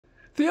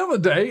The other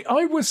day,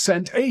 I was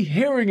sent a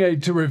hearing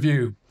aid to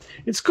review.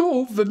 It's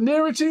called the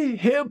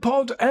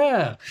HearPod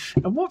Air,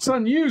 and what's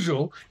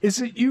unusual is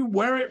that you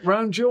wear it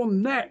round your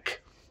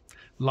neck,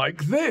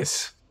 like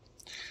this.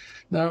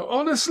 Now,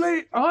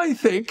 honestly, I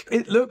think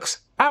it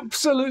looks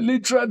absolutely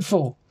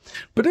dreadful.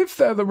 But if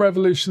they're the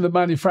revolution the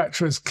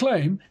manufacturers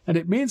claim, and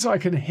it means I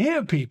can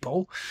hear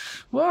people,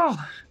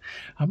 well,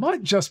 I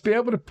might just be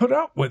able to put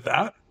up with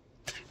that.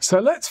 So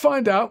let's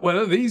find out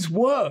whether these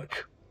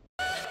work.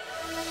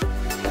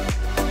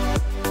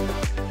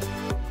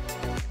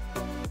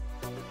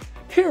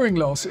 Hearing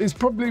loss is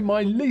probably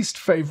my least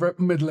favourite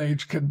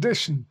middle-aged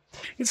condition.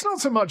 It's not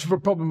so much of a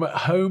problem at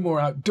home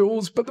or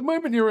outdoors, but the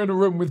moment you're in a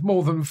room with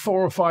more than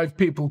 4 or 5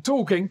 people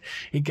talking,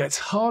 it gets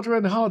harder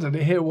and harder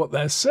to hear what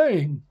they're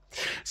saying.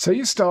 So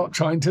you start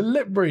trying to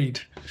lip read.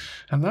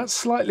 And that's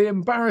slightly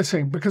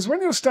embarrassing because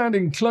when you're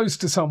standing close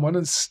to someone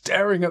and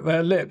staring at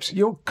their lips,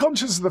 you're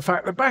conscious of the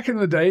fact that back in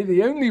the day,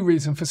 the only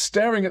reason for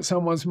staring at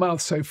someone's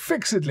mouth so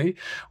fixedly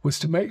was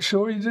to make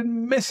sure you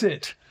didn't miss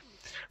it.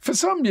 For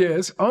some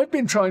years, I've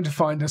been trying to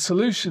find a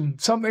solution,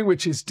 something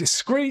which is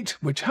discreet,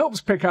 which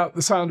helps pick out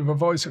the sound of a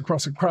voice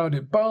across a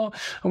crowded bar,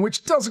 and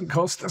which doesn't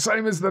cost the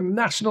same as the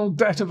national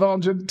debt of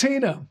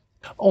Argentina.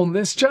 On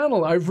this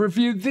channel, I've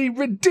reviewed the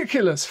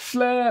ridiculous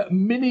Flair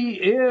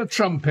mini ear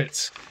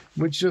trumpets,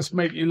 which just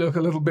make you look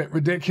a little bit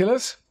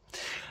ridiculous,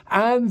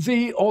 and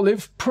the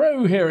Olive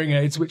Pro hearing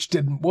aids, which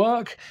didn't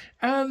work,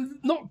 and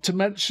not to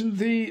mention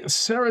the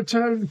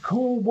Seratone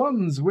Core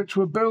 1s, which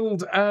were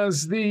billed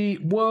as the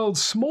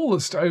world's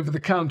smallest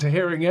over-the-counter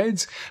hearing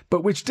aids,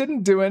 but which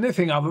didn't do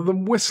anything other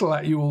than whistle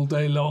at you all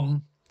day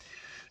long.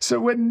 So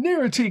when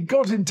Nearity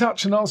got in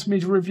touch and asked me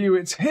to review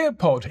its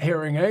HearPod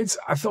hearing aids,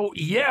 I thought,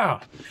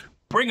 yeah,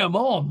 bring 'em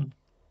on.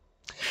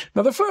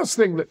 Now, the first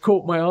thing that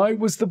caught my eye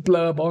was the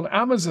blurb on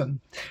Amazon.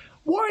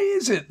 Why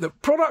is it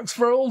that products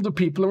for older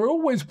people are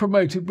always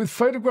promoted with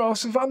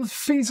photographs of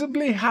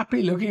unfeasibly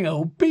happy-looking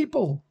old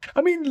people?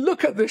 I mean,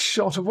 look at this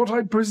shot of what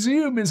I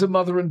presume is a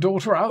mother and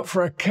daughter out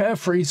for a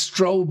carefree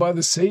stroll by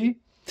the sea.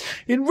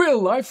 In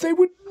real life, they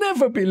would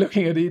never be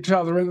looking at each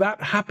other in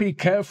that happy,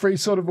 carefree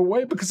sort of a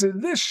way, because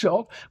in this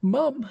shot,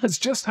 Mum has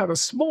just had a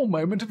small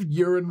moment of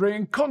urinary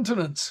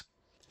incontinence.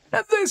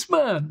 And this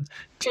man,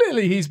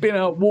 clearly he's been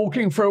out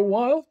walking for a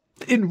while.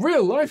 In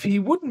real life, he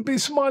wouldn't be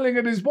smiling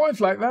at his wife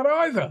like that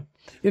either.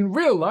 In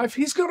real life,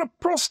 he's got a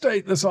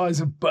prostate the size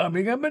of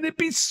Birmingham and he'd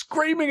be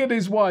screaming at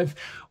his wife,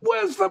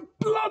 "Where's the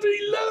bloody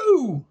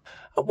loo?"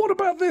 And what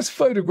about this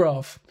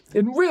photograph?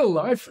 In real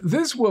life,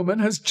 this woman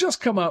has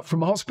just come out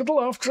from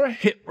hospital after a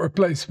hip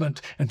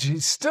replacement, and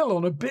she's still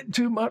on a bit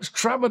too much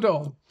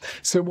tramadol.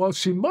 So while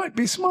she might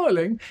be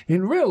smiling,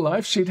 in real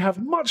life she'd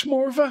have much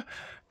more of a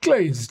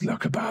glazed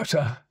look about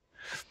her.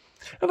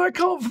 And I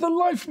can't for the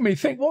life of me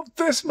think what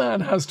this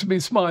man has to be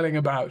smiling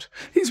about.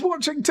 He's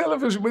watching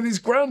television with his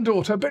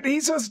granddaughter, but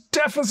he's as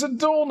deaf as a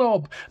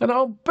doorknob, and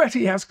I'll bet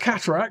he has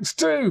cataracts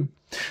too.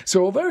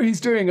 So although he's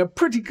doing a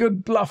pretty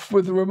good bluff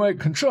with the remote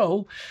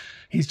control,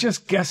 he's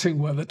just guessing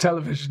where the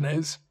television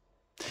is.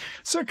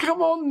 So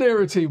come on,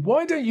 Nearity,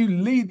 why don't you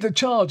lead the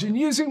charge in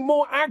using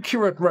more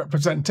accurate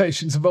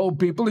representations of old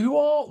people who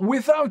are,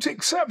 without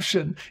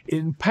exception,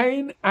 in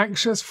pain,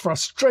 anxious,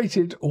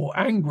 frustrated, or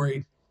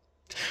angry?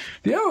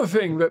 The other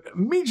thing that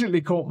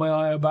immediately caught my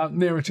eye about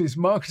Nearity's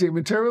marketing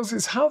materials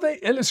is how they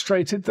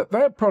illustrated that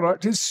their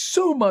product is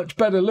so much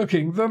better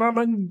looking than an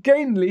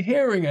ungainly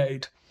hearing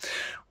aid.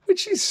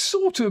 Which is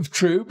sort of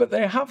true, but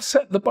they have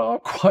set the bar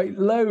quite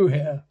low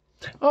here.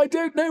 I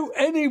don't know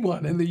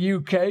anyone in the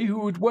UK who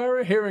would wear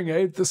a hearing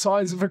aid the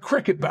size of a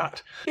cricket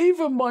bat.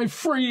 Even my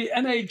free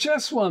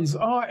NHS ones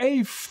are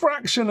a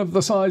fraction of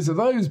the size of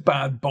those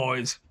bad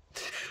boys.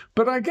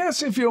 But I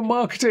guess if you're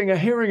marketing a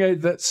hearing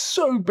aid that's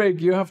so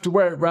big you have to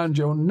wear it round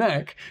your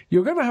neck,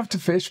 you're going to have to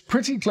fish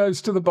pretty close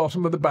to the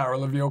bottom of the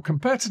barrel of your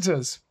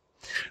competitors.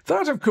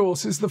 That, of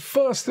course, is the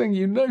first thing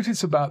you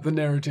notice about the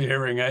Nearity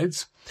hearing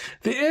aids.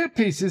 The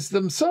earpieces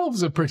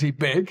themselves are pretty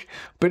big,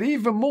 but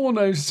even more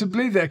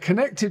noticeably they're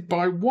connected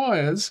by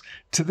wires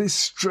to this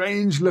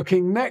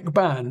strange-looking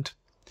neckband.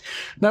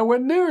 Now,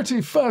 when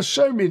Nearity first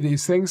showed me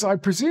these things, I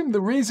presumed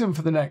the reason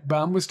for the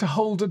neckband was to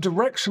hold a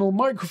directional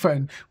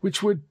microphone,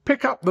 which would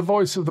pick up the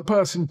voice of the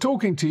person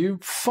talking to you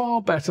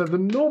far better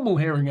than normal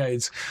hearing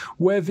aids,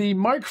 where the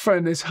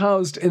microphone is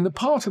housed in the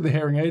part of the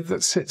hearing aid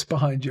that sits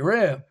behind your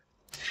ear.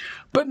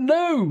 But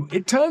no,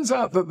 it turns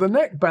out that the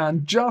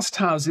neckband just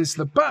houses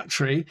the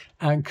battery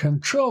and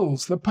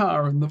controls the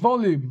power and the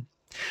volume.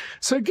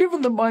 So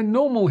given that my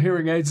normal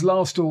hearing aids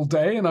last all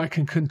day and I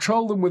can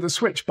control them with a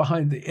switch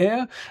behind the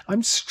ear,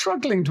 I'm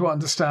struggling to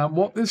understand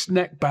what this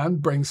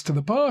neckband brings to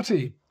the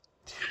party.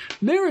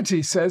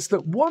 Nearity says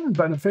that one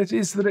benefit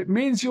is that it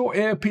means your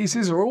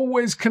earpieces are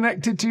always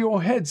connected to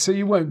your head so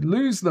you won't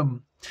lose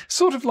them.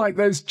 Sort of like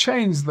those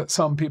chains that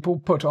some people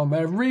put on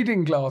their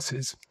reading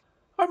glasses.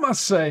 I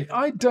must say,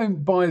 I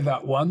don't buy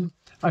that one.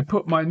 I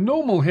put my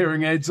normal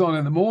hearing aids on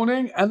in the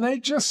morning and they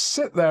just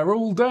sit there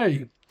all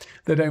day.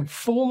 They don't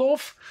fall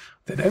off,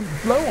 they don't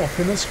blow off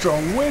in a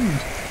strong wind,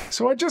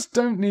 so I just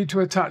don't need to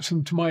attach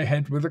them to my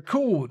head with a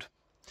cord.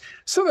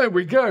 So there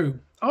we go.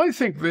 I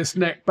think this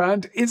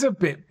neckband is a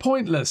bit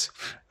pointless,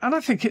 and I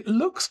think it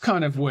looks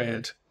kind of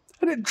weird,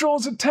 and it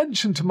draws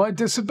attention to my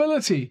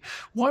disability.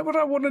 Why would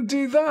I want to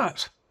do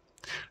that?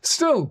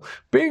 Still,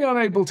 being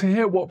unable to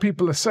hear what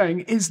people are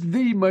saying is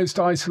the most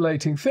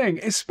isolating thing,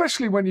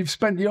 especially when you've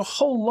spent your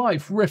whole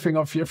life riffing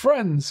off your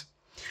friends.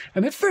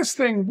 And if this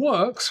thing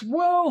works,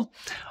 well,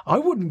 I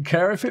wouldn't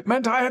care if it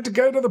meant I had to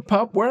go to the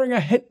pub wearing a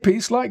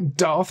headpiece like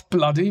Darth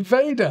bloody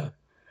Vader.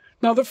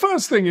 Now, the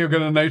first thing you're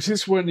going to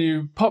notice when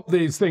you pop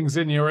these things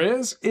in your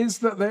ears is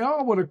that they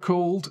are what are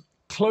called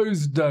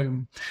closed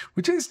dome,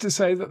 which is to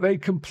say that they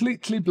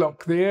completely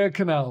block the ear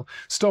canal,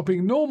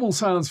 stopping normal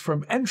sounds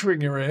from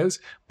entering your ears,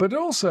 but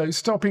also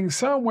stopping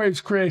sound waves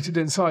created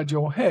inside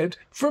your head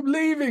from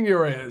leaving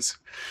your ears.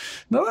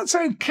 Now, that's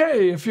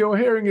okay if your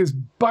hearing is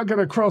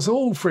buggered across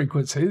all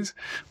frequencies,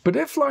 but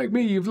if, like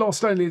me, you've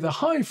lost only the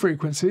high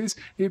frequencies,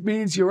 it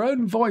means your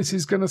own voice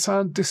is going to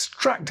sound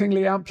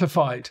distractingly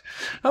amplified.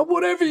 And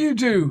whatever you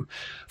do,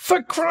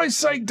 for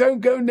Christ's sake,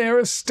 don't go near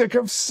a stick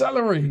of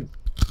celery.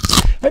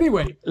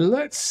 Anyway,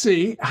 let's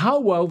see how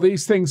well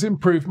these things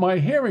improve my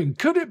hearing.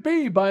 Could it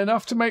be by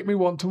enough to make me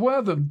want to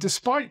wear them,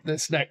 despite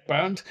this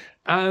neckband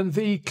and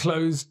the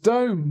closed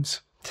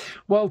domes?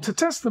 Well, to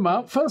test them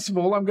out, first of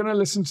all, I'm going to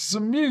listen to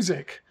some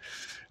music.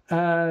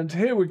 And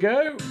here we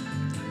go.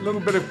 A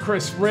little bit of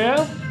Chris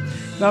Rea.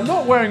 Now, I'm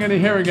not wearing any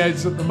hearing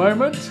aids at the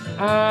moment,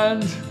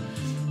 and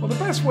well, the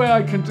best way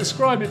I can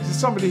describe it to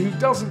somebody who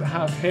doesn't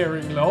have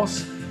hearing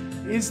loss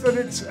is that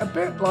it's a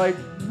bit like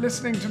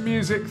listening to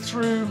music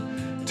through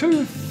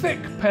two thick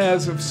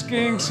pairs of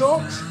skiing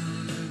socks,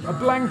 a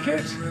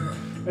blanket,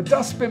 a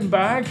dustbin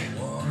bag,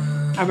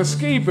 and a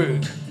ski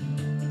boot.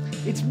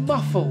 It's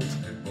muffled.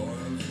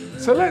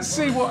 So let's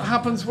see what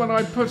happens when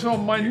I put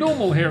on my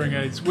normal hearing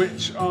aids,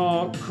 which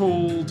are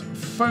called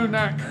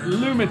Phonak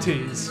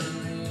Lumites.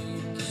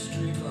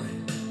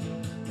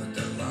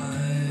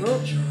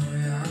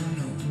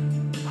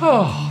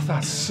 Oh,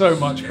 that's so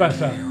much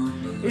better.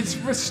 It's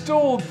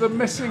restored the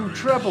missing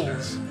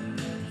trebles,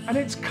 and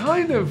it's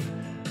kind of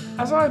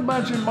as I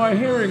imagine my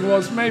hearing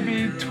was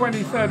maybe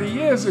 20, 30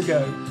 years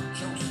ago.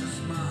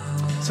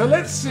 So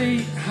let's see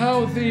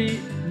how the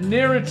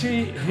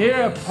Hearity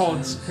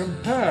Hearpods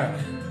compare.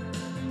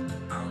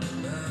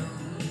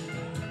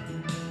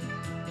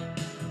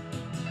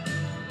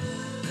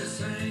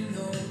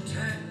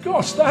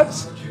 Gosh,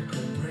 that's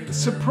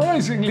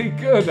surprisingly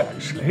good,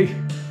 actually.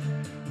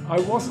 I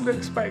wasn't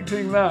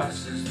expecting that.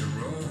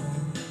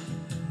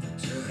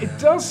 It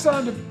does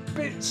sound a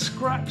bit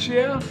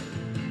scratchier,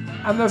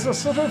 and there's a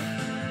sort of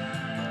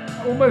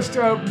almost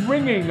a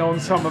ringing on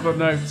some of the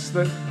notes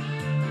that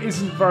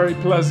isn't very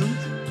pleasant.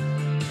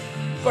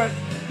 But,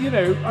 you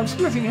know, I'm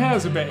splitting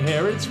hairs a bit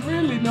here. It's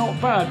really not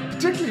bad,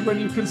 particularly when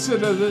you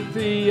consider that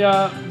the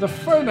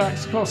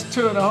Phonaks cost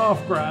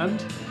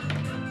 £2,500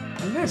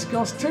 and this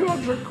cost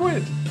 200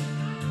 quid.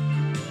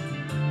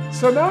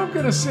 So now I'm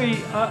going to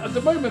see, at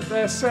the moment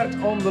they're set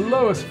on the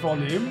lowest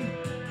volume,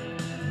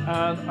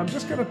 and I'm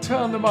just going to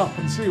turn them up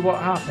and see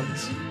what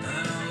happens.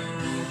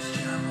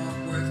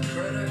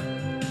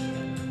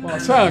 Well, I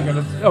say I'm going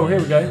to... Oh, here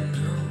we go.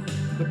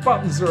 The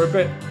buttons are a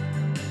bit...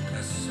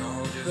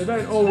 They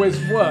don't always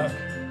work.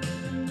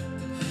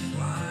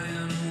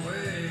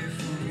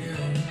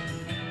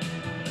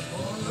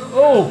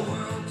 Oh!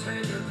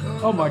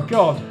 Oh my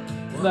God.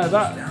 No,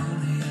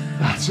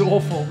 that's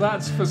awful.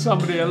 That's for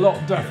somebody a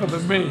lot deafer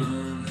than me.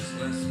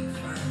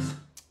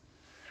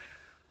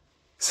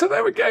 So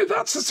there we go.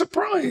 That's a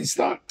surprise.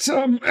 That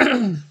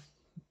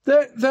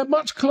they're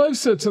much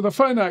closer to the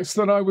Phonaks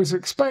than I was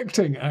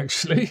expecting,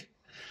 actually.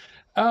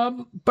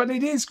 But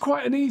it is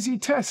quite an easy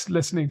test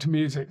listening to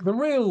music. The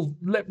real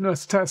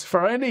litmus test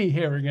for any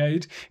hearing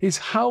aid is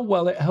how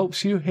well it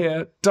helps you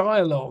hear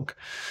dialogue,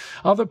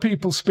 other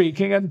people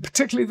speaking, and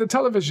particularly the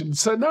television.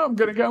 So now I'm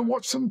going to go and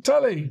watch some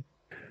telly.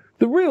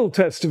 The real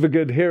test of a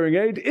good hearing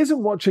aid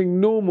isn't watching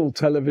normal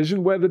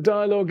television where the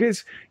dialogue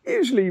is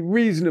usually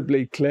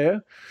reasonably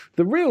clear.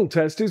 The real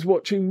test is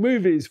watching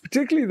movies,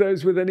 particularly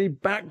those with any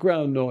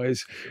background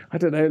noise. I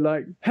don't know,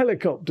 like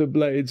helicopter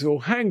blades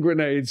or hand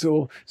grenades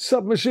or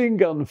submachine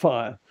gun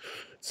fire.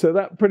 So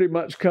that pretty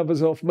much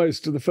covers off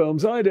most of the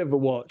films I'd ever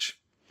watch.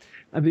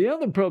 And the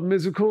other problem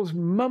is, of course,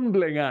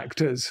 mumbling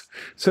actors.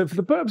 So for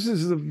the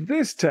purposes of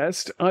this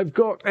test, I've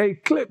got a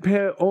clip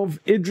here of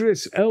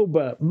Idris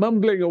Elba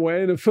mumbling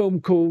away in a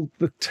film called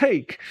The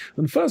Take.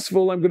 And first of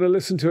all, I'm going to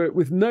listen to it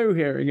with no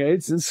hearing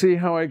aids and see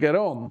how I get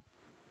on.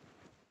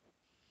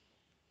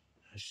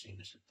 I've seen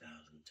this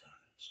 1,000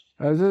 times.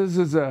 I know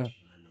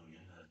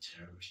you're not a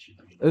terrorist.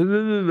 I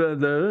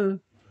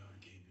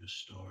gave you a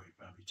story.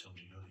 Probably told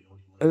you you're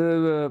the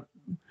only one.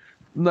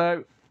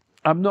 No.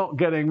 I'm not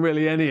getting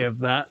really any of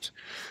that.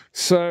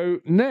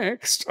 So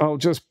next, I'll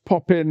just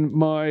pop in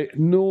my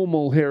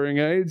normal hearing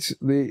aids,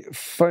 the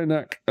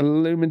Phonak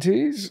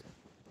Lumites,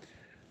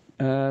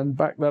 and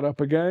back that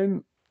up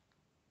again.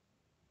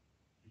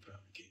 They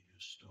probably gave you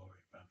a story.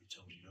 Probably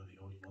told you you're the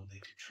only one they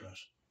could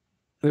trust.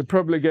 They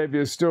probably gave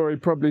you a story.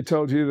 Probably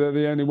told you they're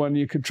the only one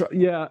you could trust.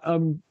 Yeah,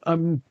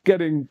 I'm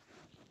getting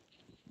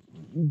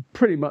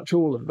pretty much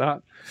all of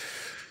that.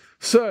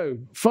 So,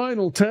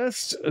 final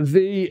test,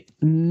 the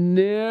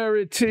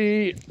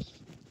Narity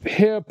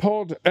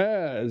HearPod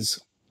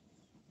Airs.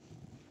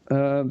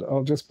 And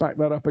I'll just back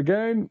that up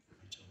again.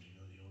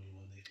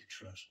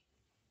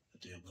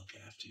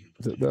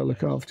 That they'll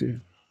look after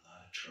you.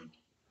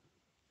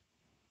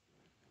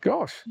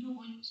 Gosh.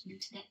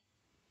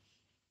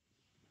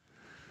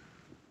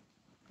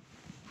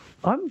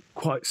 I'm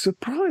quite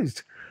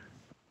surprised.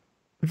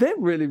 They're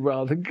really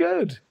rather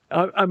good.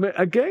 I mean,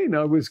 again,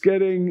 I was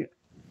getting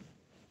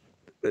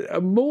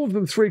more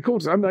than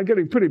 3/4. I'm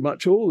getting pretty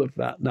much all of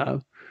that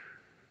now.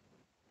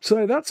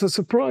 So that's a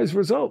surprise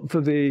result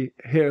for the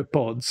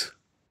HearPods.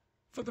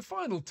 For the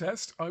final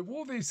test, I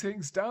wore these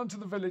things down to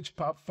the village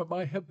pub for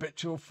my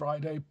habitual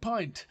Friday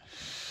pint.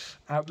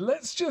 And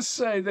let's just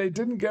say they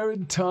didn't go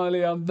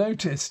entirely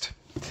unnoticed.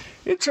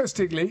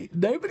 Interestingly,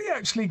 nobody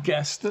actually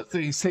guessed that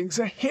these things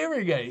are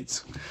hearing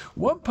aids.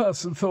 One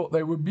person thought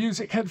they were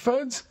music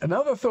headphones,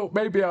 another thought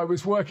maybe I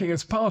was working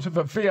as part of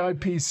a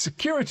VIP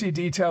security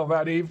detail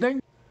that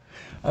evening,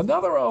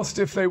 another asked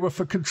if they were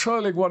for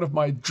controlling one of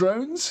my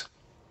drones,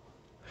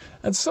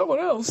 and someone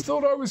else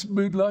thought I was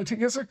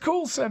moonlighting as a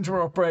call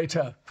centre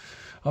operator.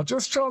 I'll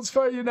just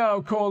transfer you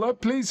now, caller,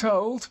 please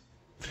hold.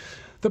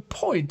 The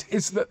point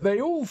is that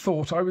they all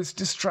thought I was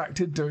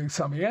distracted doing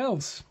something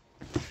else.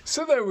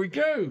 So there we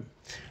go.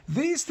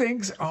 These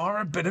things are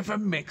a bit of a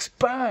mixed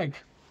bag.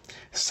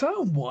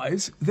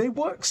 Sound-wise, they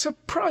work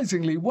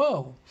surprisingly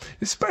well,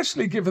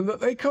 especially given that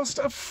they cost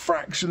a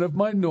fraction of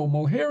my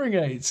normal hearing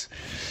aids.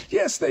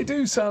 Yes, they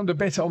do sound a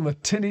bit on the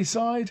tinny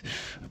side,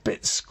 a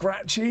bit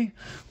scratchy,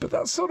 but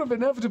that's sort of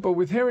inevitable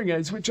with hearing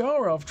aids, which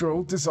are, after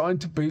all,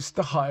 designed to boost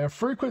the higher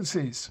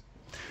frequencies.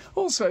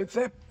 Also,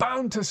 they're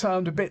bound to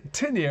sound a bit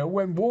tinnier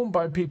when worn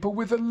by people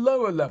with a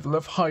lower level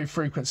of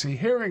high-frequency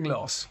hearing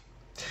loss.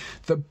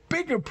 The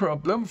bigger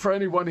problem for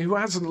anyone who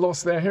hasn't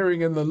lost their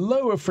hearing in the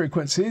lower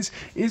frequencies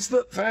is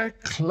that they're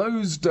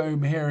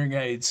closed-dome hearing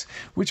aids,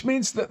 which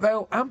means that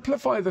they'll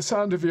amplify the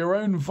sound of your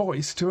own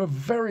voice to a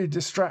very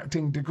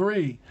distracting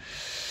degree.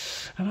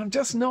 And I'm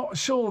just not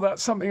sure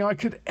that's something I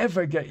could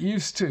ever get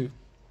used to.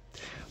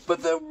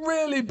 But the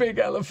really big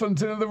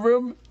elephant in the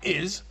room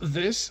is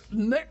this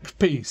neck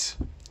piece.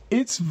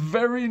 It's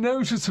very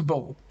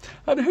noticeable.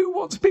 And who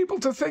wants people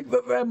to think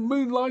that they're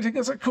moonlighting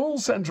as a call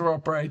centre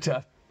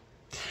operator?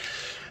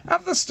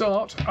 At the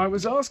start, I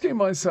was asking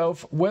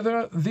myself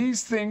whether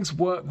these things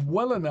work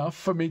well enough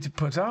for me to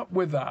put up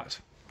with that.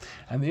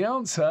 And the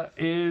answer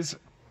is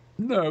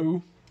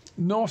no,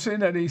 not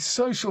in any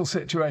social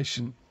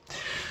situation.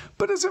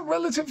 But as a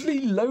relatively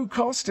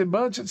low-cost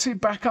emergency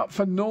backup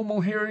for normal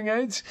hearing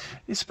aids,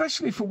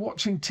 especially for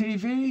watching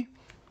TV,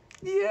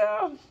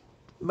 yeah,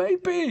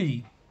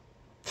 maybe.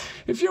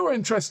 If you're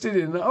interested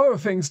in other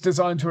things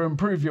designed to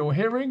improve your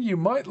hearing, you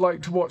might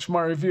like to watch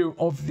my review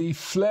of the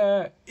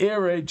Flare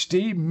Ear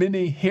HD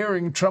Mini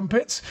Hearing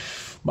Trumpets.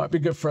 Might be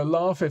good for a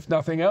laugh, if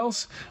nothing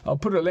else. I'll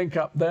put a link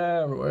up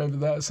there or over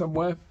there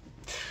somewhere.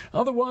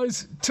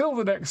 Otherwise, till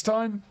the next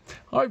time,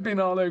 I've been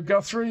Arlo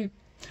Guthrie.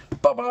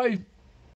 Bye-bye.